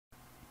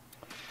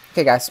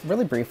Okay guys,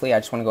 really briefly, I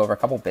just want to go over a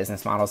couple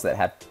business models that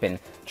have been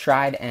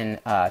tried and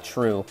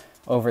true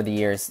over the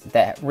years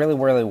that really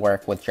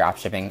work with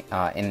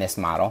dropshipping in this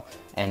model.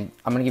 And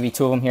I'm going to give you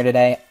two of them here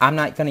today. I'm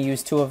not going to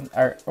use two of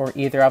or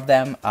either of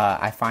them.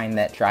 I find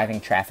that driving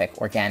traffic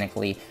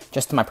organically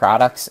just to my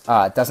products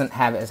doesn't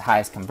have as high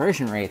as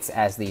conversion rates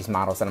as these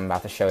models that I'm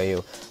about to show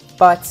you.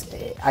 But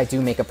I do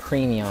make a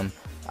premium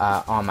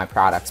on my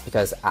products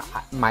because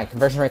my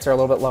conversion rates are a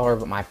little bit lower,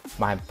 but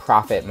my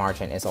profit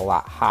margin is a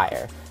lot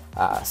higher.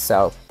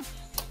 So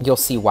you'll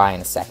see why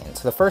in a second.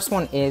 So the first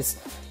one is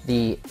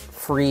the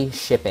free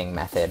shipping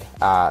method.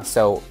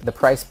 So the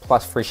price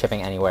plus free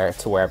shipping anywhere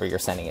to wherever you're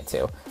sending it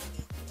to.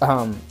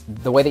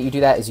 The way that you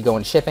do that is you go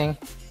in shipping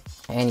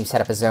and you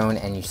set up a zone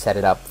and you set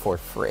it up for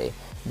free.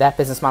 That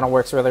business model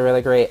works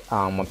really great.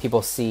 When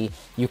people see,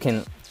 you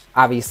can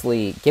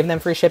obviously give them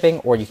free shipping,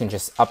 or you can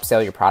just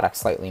upsell your product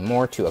slightly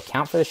more to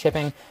account for the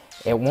shipping.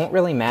 It won't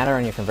really matter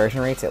on your conversion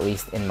rates, at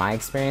least in my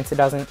experience it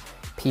doesn't.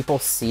 People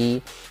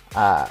see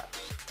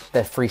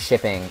the free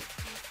shipping,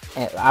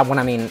 when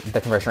I mean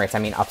the conversion rates, I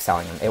mean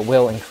upselling them. It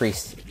will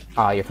increase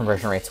your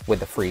conversion rates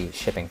with the free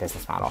shipping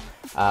business model.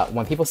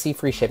 When people see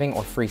free shipping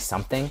or free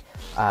something,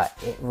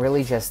 it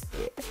really just,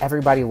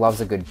 everybody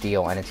loves a good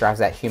deal, and it drives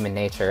that human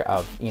nature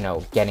of, you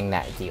know, getting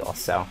that deal.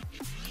 So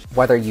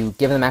whether you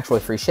give them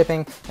actually free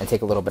shipping and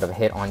take a little bit of a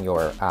hit on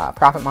your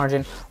profit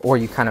margin, or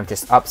you kind of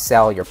just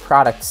upsell your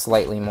product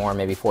slightly more,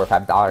 maybe $4 or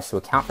 $5 to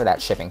account for that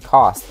shipping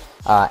cost,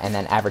 and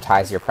then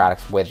advertise your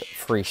product with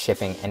free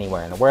shipping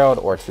anywhere in the world,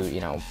 or to,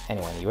 you know,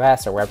 anywhere in the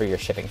US or wherever you're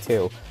shipping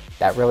to,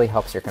 that really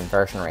helps your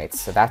conversion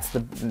rates. So that's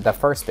the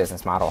first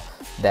business model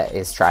that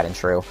is tried and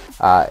true.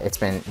 It's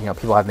been, you know,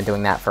 people have been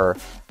doing that for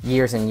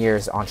years and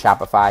years on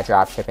Shopify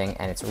dropshipping,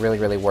 and it's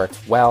really worked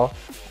well.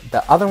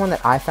 The other one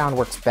that I found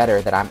works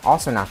better, that I'm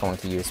also not going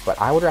to use,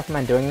 but I would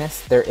recommend doing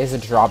this, there is a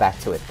drawback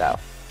to it though,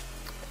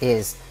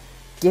 is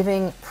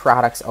giving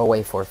products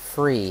away for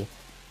free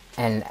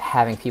and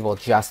having people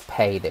just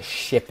pay the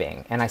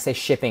shipping. And I say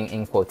shipping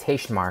in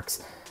quotation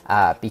marks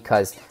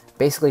because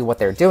basically what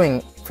they're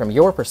doing from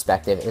your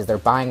perspective is they're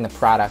buying the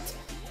product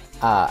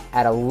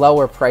at a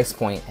lower price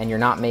point, and you're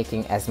not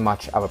making as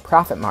much of a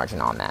profit margin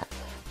on that.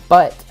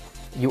 But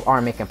you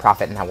are making a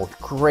profit, and that will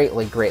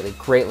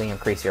greatly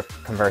increase your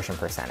conversion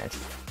percentage.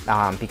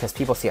 Because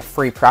people see a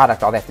free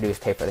product, all they have to do is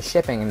pay for the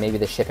shipping, and maybe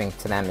the shipping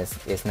to them is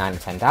 $9 or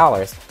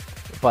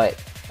 $10.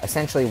 But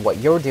essentially what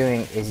you're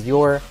doing is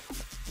you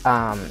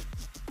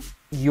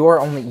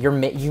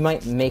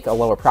might make a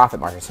lower profit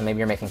margin. So maybe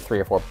you're making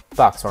 $3 or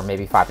 $4, or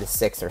maybe $5 to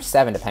 $6 or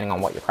 $7, depending on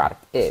what your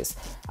product is.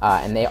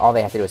 And all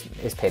they have to do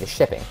is pay the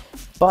shipping.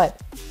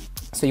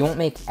 So you won't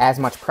make as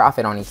much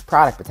profit on each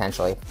product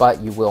potentially, but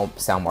you will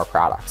sell more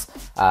products.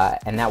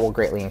 And that will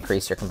greatly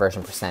increase your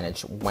conversion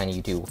percentage when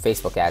you do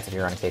Facebook ads, if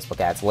you're running Facebook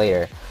ads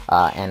later.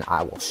 And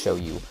I will show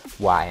you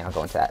why, and I'll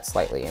go into that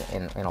slightly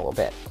in a little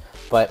bit.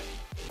 But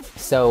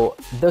so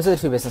those are the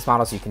two business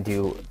models you can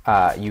do.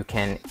 You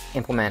can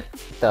implement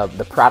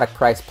the product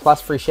price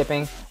plus free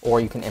shipping, or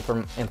you can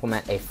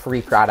implement a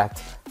free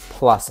product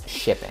plus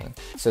shipping.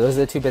 So those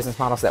are the two business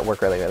models that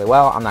work really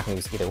well. I'm not going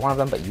to use either one of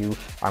them, but you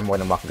are more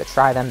than welcome to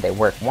try them. They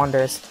work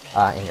wonders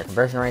in your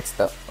conversion rates.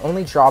 The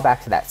only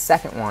drawback to that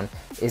second one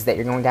is that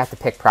you're going to have to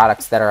pick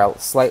products that are a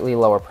slightly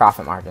lower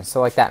profit margin. So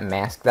like that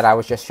mask that I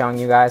was just showing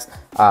you guys,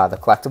 the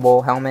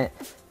collectible helmet,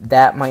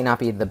 that might not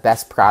be the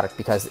best product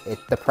because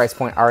the price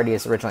point already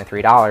is originally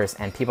 $3,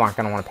 and people aren't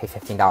going to want to pay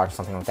 $15 or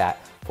something like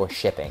that for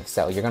shipping.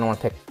 So you're going to want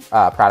to pick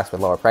products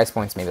with lower price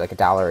points, maybe like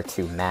 $1 or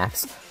 $2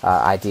 max,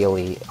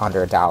 ideally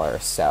under $1 or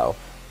so,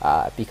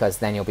 because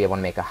then you'll be able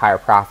to make a higher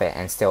profit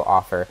and still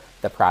offer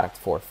the product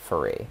for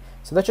free.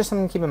 So that's just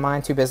something to keep in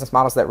mind. Two business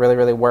models that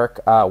really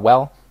work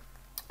well.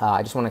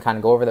 I just want to kind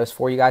of go over those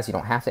for you guys. You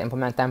don't have to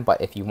implement them,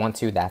 but if you want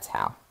to, that's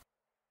how.